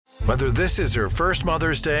Whether this is her first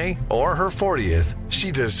Mother's Day or her 40th, she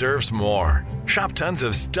deserves more. Shop tons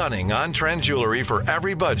of stunning on-trend jewelry for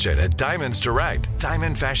every budget at Diamonds Direct.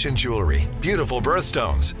 Diamond fashion jewelry, beautiful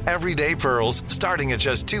birthstones, everyday pearls starting at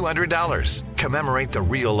just $200. Commemorate the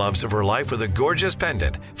real loves of her life with a gorgeous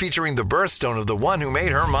pendant featuring the birthstone of the one who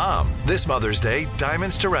made her mom. This Mother's Day,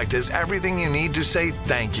 Diamonds Direct is everything you need to say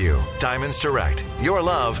thank you. Diamonds Direct. Your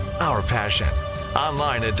love, our passion.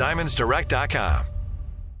 Online at diamondsdirect.com.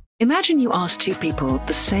 Imagine you ask two people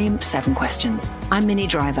the same 7 questions. I'm Minnie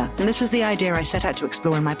Driver, and this was the idea I set out to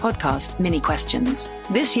explore in my podcast, Mini Questions.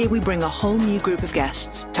 This year, we bring a whole new group of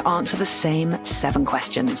guests to answer the same 7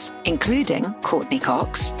 questions, including Courtney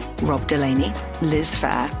Cox, Rob Delaney, Liz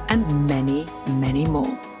Phair, and many, many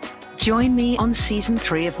more. Join me on Season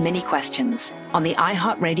 3 of Mini Questions on the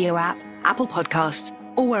iHeartRadio app, Apple Podcasts,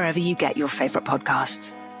 or wherever you get your favorite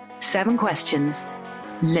podcasts. 7 questions,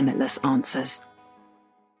 limitless answers.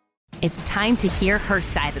 It's time to hear her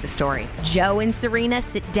side of the story. Joe and Serena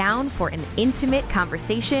sit down for an intimate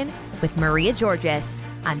conversation with Maria Georgas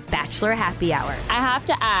on Bachelor Happy Hour. I have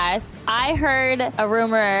to ask, I heard a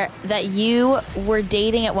rumor that you were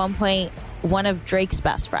dating at one point one of Drake's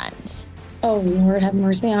best friends. Oh, Lord, have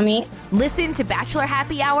mercy on me. Listen to Bachelor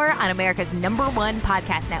Happy Hour on America's #1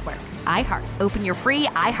 podcast network, iHeart. Open your free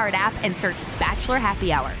iHeart app and search Bachelor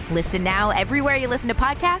Happy Hour. Listen now everywhere you listen to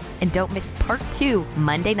podcasts, and don't miss Part 2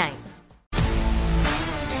 Monday night.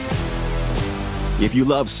 If you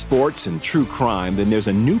love sports and true crime, then there's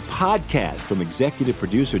a new podcast from executive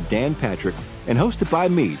producer Dan Patrick and hosted by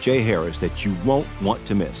me, Jay Harris, that you won't want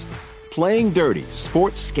to miss. Playing Dirty: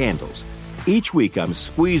 Sports Scandals. Each week, I'm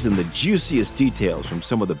squeezing the juiciest details from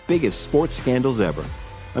some of the biggest sports scandals ever.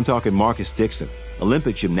 I'm talking Marcus Dixon,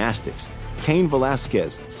 Olympic gymnastics, Cain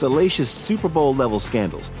Velasquez, salacious Super Bowl-level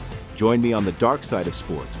scandals. Join me on the dark side of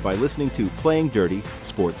sports by listening to Playing Dirty: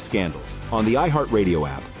 Sports Scandals on the iHeartRadio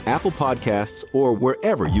app, Apple Podcasts, or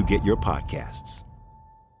wherever you get your podcasts.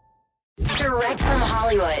 Direct from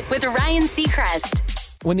Hollywood with Ryan Seacrest.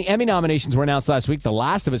 When the Emmy nominations were announced last week, The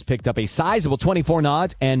Last of Us picked up a sizable 24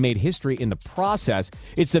 nods and made history in the process.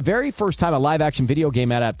 It's the very first time a live-action video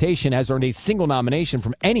game adaptation has earned a single nomination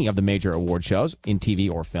from any of the major award shows in TV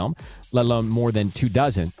or film, let alone more than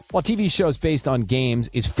 24. While TV shows based on games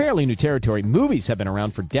is fairly new territory, movies have been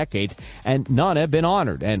around for decades, and none have been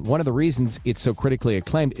honored. And one of the reasons it's so critically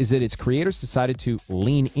acclaimed is that its creators decided to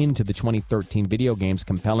lean into the 2013 video game's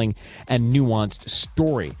compelling and nuanced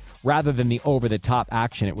story, rather than the over-the-top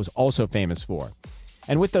action it was also famous for.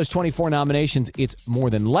 And with those 24 nominations, it's more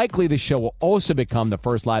than likely the show will also become the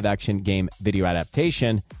first live-action game video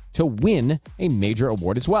adaptation to win a major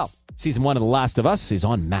award as well. Season 1 of The Last of Us is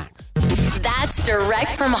on Max. That's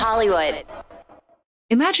Direct from Hollywood.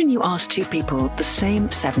 Imagine you ask two people the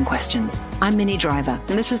same 7 questions. I'm Minnie Driver,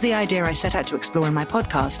 and this was the idea I set out to explore in my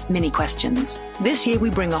podcast, Mini Questions. This year, we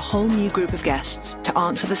bring a whole new group of guests to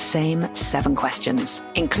answer the same 7 questions,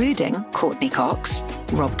 including Courtney Cox,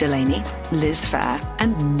 Rob Delaney, Liz Phair,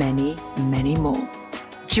 and many, many more.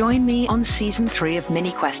 Join me on Season 3 of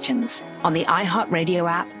Mini Questions on the iHeartRadio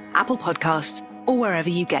app, Apple Podcasts, or wherever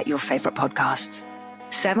you get your favorite podcasts.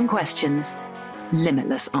 7 questions,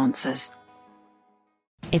 limitless answers.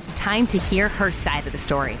 It's time to hear her side of the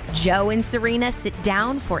story. Joe and Serena sit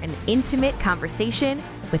down for an intimate conversation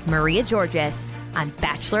with Maria Georgas on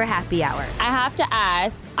Bachelor Happy Hour. I have to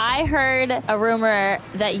ask, I heard a rumor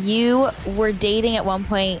that you were dating at one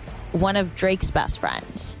point one of Drake's best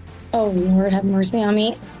friends. Oh, Lord, have mercy on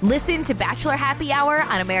me. Listen to Bachelor Happy Hour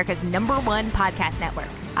on America's #1 podcast network,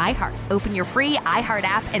 iHeart. Open your free iHeart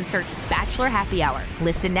app and search Bachelor Happy Hour.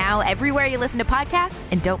 Listen now everywhere you listen to podcasts,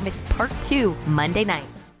 and don't miss Part 2 Monday night.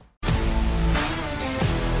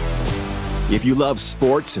 If you love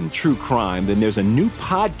sports and true crime, then there's a new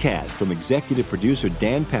podcast from executive producer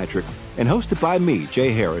Dan Patrick and hosted by me,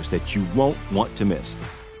 Jay Harris, that you won't want to miss.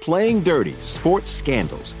 Playing Dirty: Sports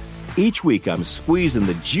Scandals. Each week, I'm squeezing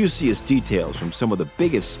the juiciest details from some of the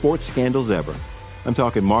biggest sports scandals ever. I'm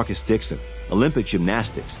talking Marcus Dixon, Olympic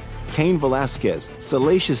gymnastics, Cain Velasquez,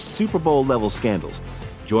 salacious Super Bowl-level scandals.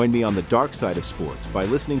 Join me on the dark side of sports by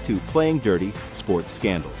listening to Playing Dirty: Sports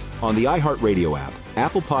Scandals on the iHeartRadio app,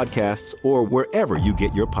 Apple Podcasts, or wherever you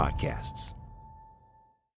get your podcasts.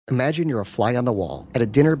 Imagine you're a fly on the wall at a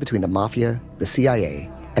dinner between the Mafia, the CIA,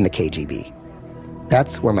 and the KGB.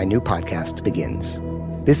 That's where my new podcast begins.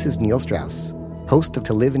 This is Neil Strauss, host of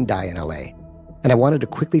To Live and Die in LA, and I wanted to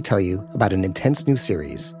quickly tell you about an intense new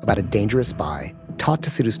series about a dangerous spy taught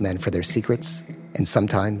to seduce men for their secrets and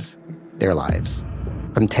sometimes their lives.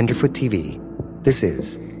 From Tenderfoot TV, this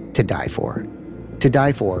is To Die For. To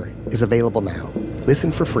Die For is available now.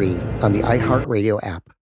 Listen for free on the iHeartRadio app,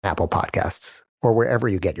 Apple Podcasts, or wherever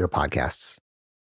you get your podcasts.